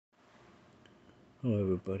Hello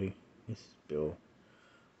everybody, this is Bill,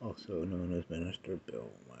 also known as Minister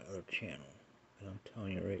Bill, my other channel. And I'm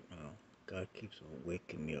telling you right now, God keeps on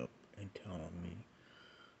waking me up and telling me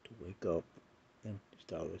to wake up and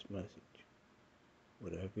start this message.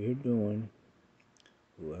 Whatever you're doing,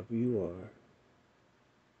 whoever you are,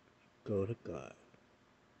 go to God,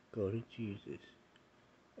 go to Jesus,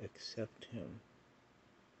 accept Him,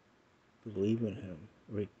 believe in Him,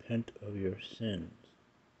 repent of your sins,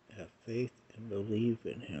 have faith and believe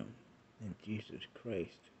in Him, in Jesus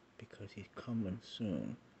Christ, because He's coming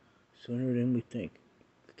soon. Sooner than we think.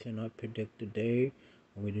 We cannot predict the day,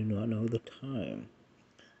 and we do not know the time.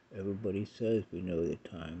 Everybody says we know the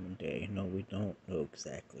time and day. No, we don't know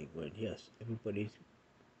exactly when. Yes, everybody's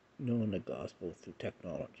knowing the gospel through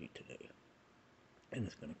technology today, and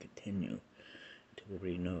it's going to continue until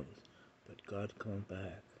everybody knows. But God's coming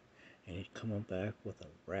back, and He's coming back with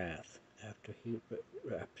a wrath after He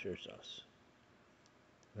raptures us.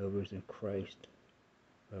 Whoever's in Christ,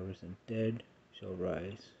 whoever's in dead, shall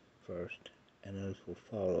rise first, and those will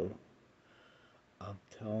follow. I'm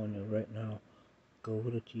telling you right now, go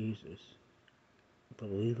to Jesus.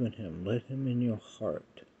 Believe in Him. Let Him in your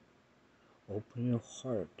heart. Open your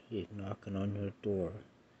heart. He's knocking on your door.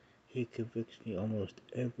 He convicts me almost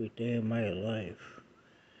every day of my life,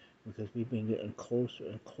 because we've been getting closer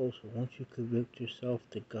and closer. Once you convict yourself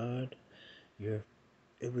to God,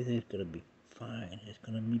 everything's going to be fine. It's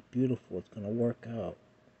going to be beautiful. It's going to work out.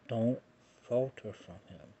 Don't falter from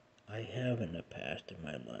Him. I have in the past in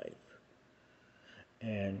my life.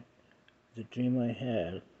 And the dream I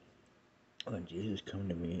had when Jesus came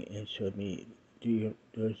to me and showed me,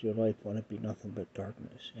 does your life want to be nothing but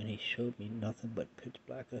darkness? And He showed me nothing but pitch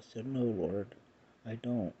black. I said, no, Lord, I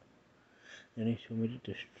don't. Then He showed me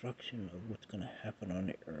the destruction of what's going to happen on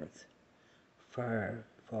the earth. Fire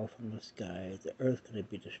fall from the sky. The earth's going to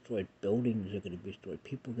be destroyed. Buildings are going to be destroyed.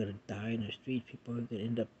 People are going to die in the streets. People are going to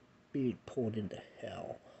end up being pulled into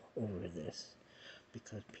hell over this,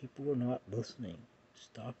 because people are not listening.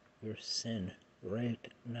 Stop your sin right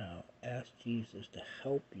now. Ask Jesus to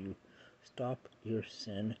help you stop your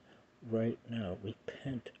sin right now.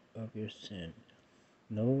 Repent of your sin.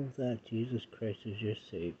 Know that Jesus Christ is your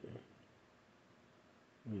Savior.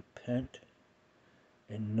 Repent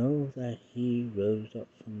and know that He rose up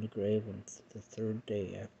from the grave on the third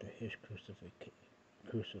day after His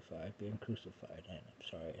being crucified. And I'm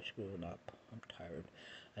sorry, I screwed up. I'm tired.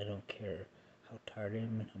 I don't care how tired I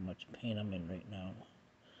am and how much pain I'm in right now.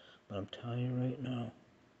 But I'm telling you right now,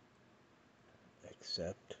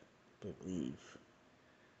 accept, believe,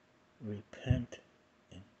 repent,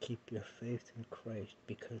 and keep your faith in Christ,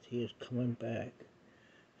 because He is coming back.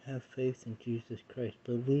 Have faith in Jesus Christ.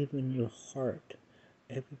 Believe in your heart,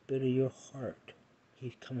 every bit of your heart.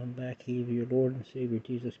 He's coming back. He is your Lord and Savior,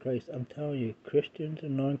 Jesus Christ. I'm telling you, Christians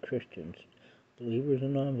and non-Christians, believers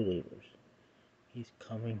and non-believers, He's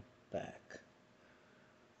coming back.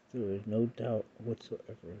 There is no doubt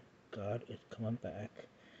whatsoever. God is coming back,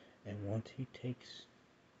 and once He takes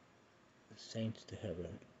the saints to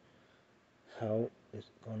heaven, hell is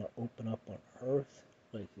going to open up on earth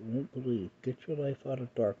like you won't believe. Get your life out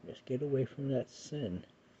of darkness. Get away from that sin.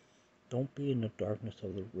 Don't be in the darkness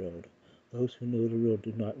of the world. Those who know the world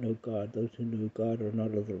do not know God. Those who know God are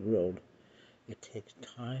not of the world. It takes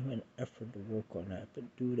time and effort to work on that,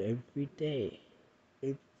 but do it every day.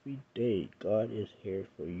 Every day. God is here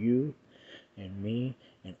for you and me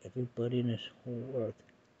and everybody in this whole earth.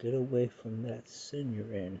 Get away from that sin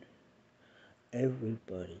you're in.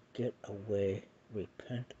 Everybody get away,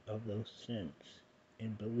 repent of those sins,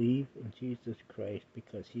 and believe in Jesus Christ,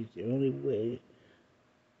 because He's the only way,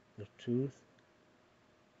 the truth,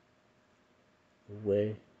 the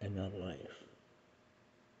way, and the life.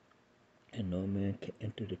 And no man can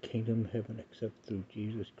enter the kingdom of heaven except through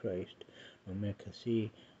Jesus Christ. No man can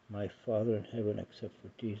see my Father in heaven except for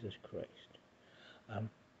Jesus Christ. I'm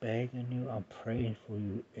begging you, I'm praying for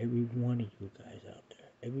you, every one of you guys out there,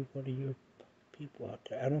 every one of your people out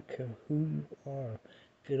there. I don't care who you are.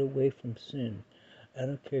 Get away from sin. I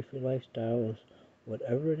don't care if your lifestyle is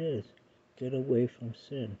whatever it is. Get away from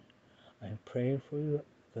sin. I'm praying for you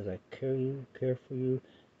because I care for you.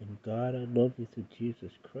 And God, I love you through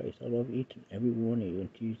Jesus Christ. I love each and every one of you in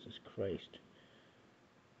Jesus Christ.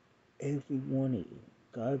 Every one of you.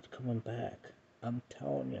 God's coming back. I'm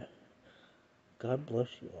telling you. God bless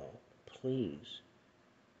you all. Please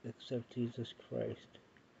accept Jesus Christ.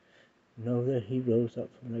 Know that He rose up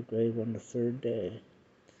from the grave on the third day.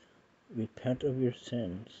 Repent of your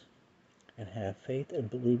sins and have faith and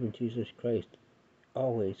believe in Jesus Christ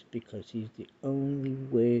always, because He's the only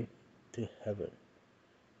way to heaven.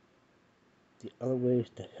 The other way is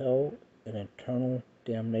to hell, an eternal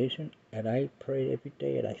damnation. And I pray every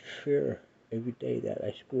day, and I fear every day that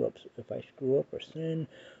I screw up. If I screw up or sin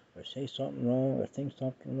or say something wrong or think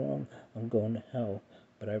something wrong, I'm going to hell.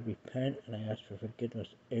 But I repent and I ask for forgiveness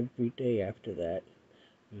every day after that.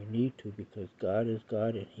 You need to, because God is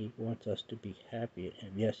God and He wants us to be happy in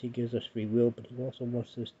Him. Yes, He gives us free will, but He also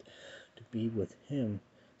wants us to be with Him.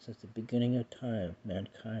 Since the beginning of time,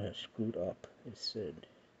 mankind has screwed up and sinned.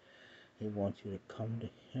 He wants you to come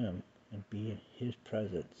to Him and be in His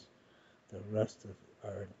presence the rest of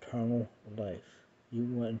our eternal life. You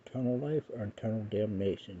want eternal life or eternal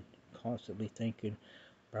damnation? Constantly thinking,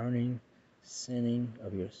 burning, sinning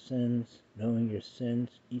of your sins, knowing your sins,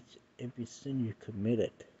 every sin you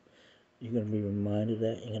committed. You're going to be reminded of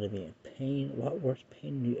that. You're going to be in pain, a lot worse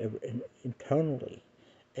pain than you ever, internally.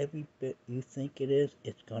 Every bit you think it is,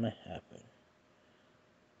 it's going to happen.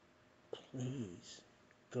 Please,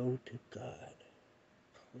 go to God.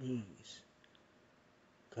 Please.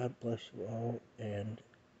 God bless you all, and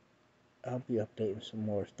I'll be updating some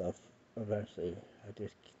more stuff eventually. I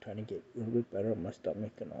just keep trying to get a little bit better on my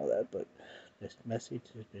stomach and all that, but this message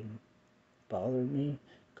has been bothering me.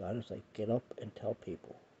 God is like, get up and tell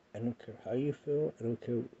people. I don't care how you feel. I don't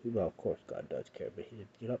care. Well, of course, God does care, but He said,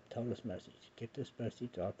 get up, tell this message. Get this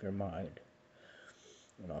message off your mind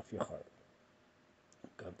and off your heart.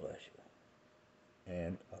 God bless you.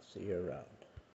 And I'll see you around.